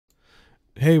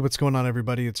Hey, what's going on,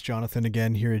 everybody? It's Jonathan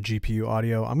again here at GPU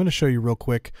Audio. I'm going to show you real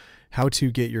quick how to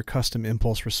get your custom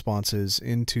impulse responses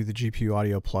into the GPU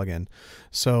Audio plugin.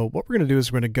 So what we're going to do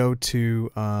is we're going to go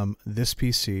to this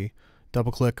PC,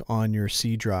 double-click on your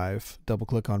C drive,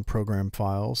 double-click on Program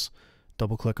Files,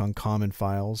 double-click on Common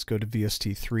Files, go to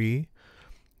VST3,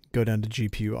 go down to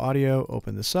GPU Audio,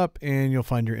 open this up, and you'll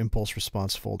find your impulse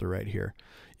response folder right here.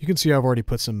 You can see I've already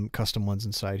put some custom ones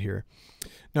inside here.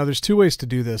 Now there's two ways to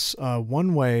do this.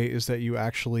 One way is that you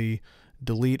actually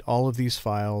delete all of these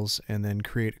files and then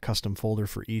create a custom folder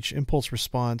for each impulse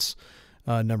response,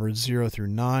 numbered 0 through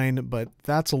 9, but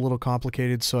that's a little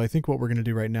complicated, so I think what we're going to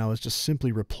do right now is just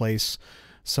simply replace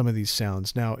some of these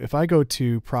sounds. Now if I go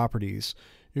to Properties,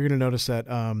 you're going to notice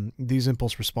that these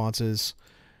impulse responses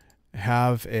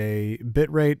have a bit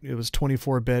rate. It was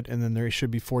 24-bit, and then there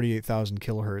should be 48,000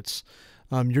 kilohertz.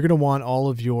 You're going to want all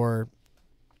of your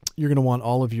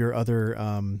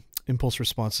other impulse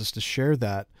responses to share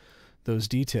those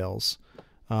details,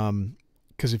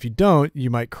 because if you don't, you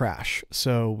might crash.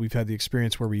 So we've had the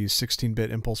experience where we use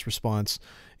 16-bit impulse response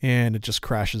and it just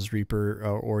crashes Reaper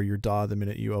or your DAW the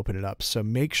minute you open it up. So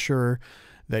make sure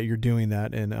that you're doing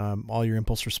that, and all your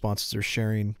impulse responses are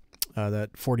sharing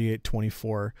that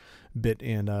 4824-bit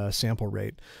and sample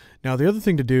rate. Now the other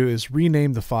thing to do is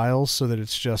rename the files so that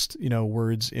it's just,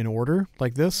 words in order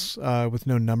like this, with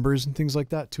no numbers and things like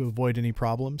that, to avoid any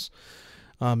problems.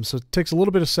 So it takes a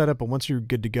little bit of setup, but once you're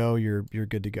good to go, you're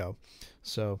good to go.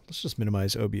 So let's just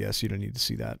minimize OBS. You don't need to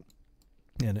see that.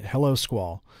 And hello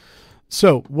Squall.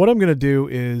 So what I'm going to do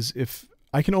is, if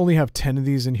I can only have 10 of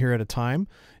these in here at a time,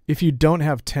 if you don't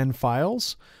have 10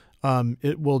 files,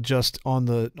 it will just on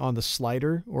the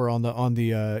slider or on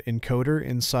the encoder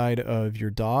inside of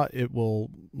your DAW, it will,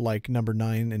 like, number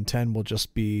 9 and 10 will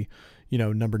just be,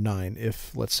 number 9.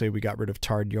 If, let's say, we got rid of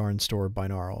Tard, Yarn, Store,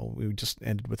 Binaural, we just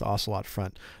ended with Ocelot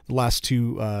front. The last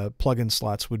two plugin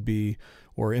slots would be,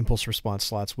 or impulse response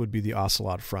slots would be, the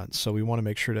Ocelot front. So we want to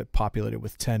make sure to populate it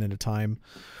with 10 at a time.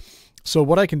 So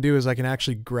what I can do is I can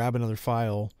actually grab another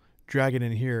file, drag it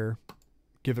in here,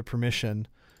 give it permission,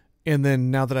 and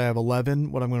then now that I have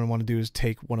 11, what I'm going to want to do is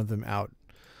take one of them out.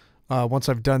 Once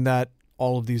I've done that,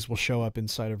 all of these will show up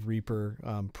inside of Reaper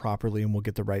properly, and we'll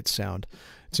get the right sound.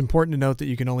 It's important to note that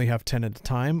you can only have 10 at a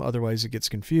time, otherwise it gets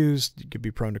confused. You could be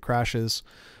prone to crashes.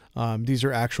 These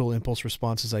are actual impulse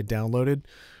responses I downloaded.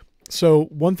 So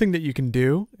one thing that you can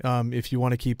do if you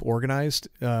want to keep organized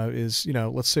is,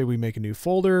 let's say we make a new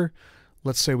folder.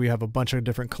 Let's say we have a bunch of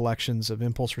different collections of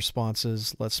impulse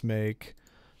responses. Let's make,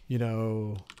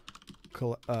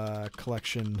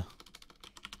 collection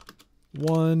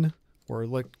 1 or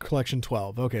like collection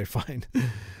 12. Okay, fine.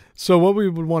 So what we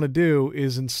would want to do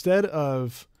is, instead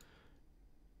of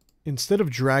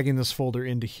dragging this folder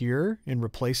into here and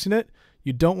replacing it,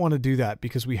 you don't want to do that,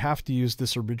 because we have to use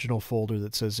this original folder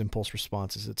that says impulse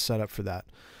responses. It's set up for that.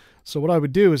 So what I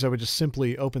would do is I would just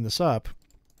simply open this up.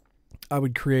 I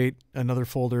would create another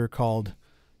folder called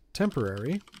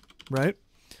temporary, right?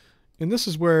 And this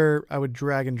is where I would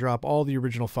drag and drop all the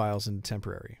original files into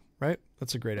temporary, right?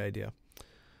 That's a great idea.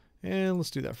 And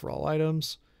let's do that for all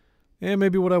items. And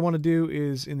maybe what I want to do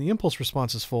is, in the impulse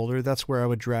responses folder, that's where I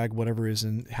would drag whatever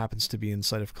happens to be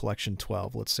inside of collection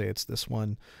 12. Let's say it's this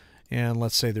one. And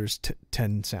let's say there's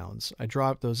 10 sounds. I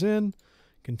drop those in,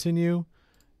 continue,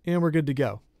 and we're good to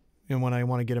go. And when I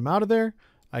want to get them out of there,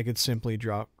 I could simply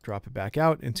drop it back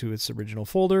out into its original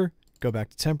folder, go back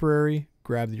to temporary,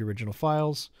 grab the original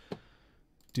files,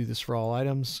 do this for all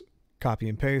items, copy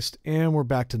and paste, and we're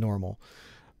back to normal.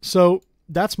 So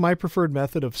that's my preferred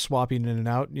method of swapping in and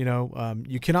out.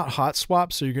 You cannot hot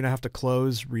swap, so you're going to have to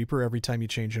close Reaper every time you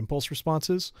change impulse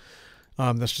responses.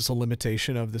 That's just a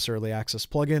limitation of this early access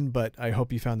plugin, but I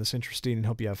hope you found this interesting and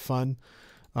hope you have fun.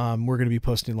 We're going to be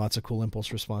posting lots of cool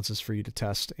impulse responses for you to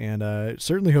test, and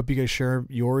certainly hope you guys share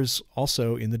yours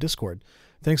also in the Discord.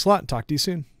 Thanks a lot, and talk to you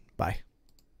soon. Bye.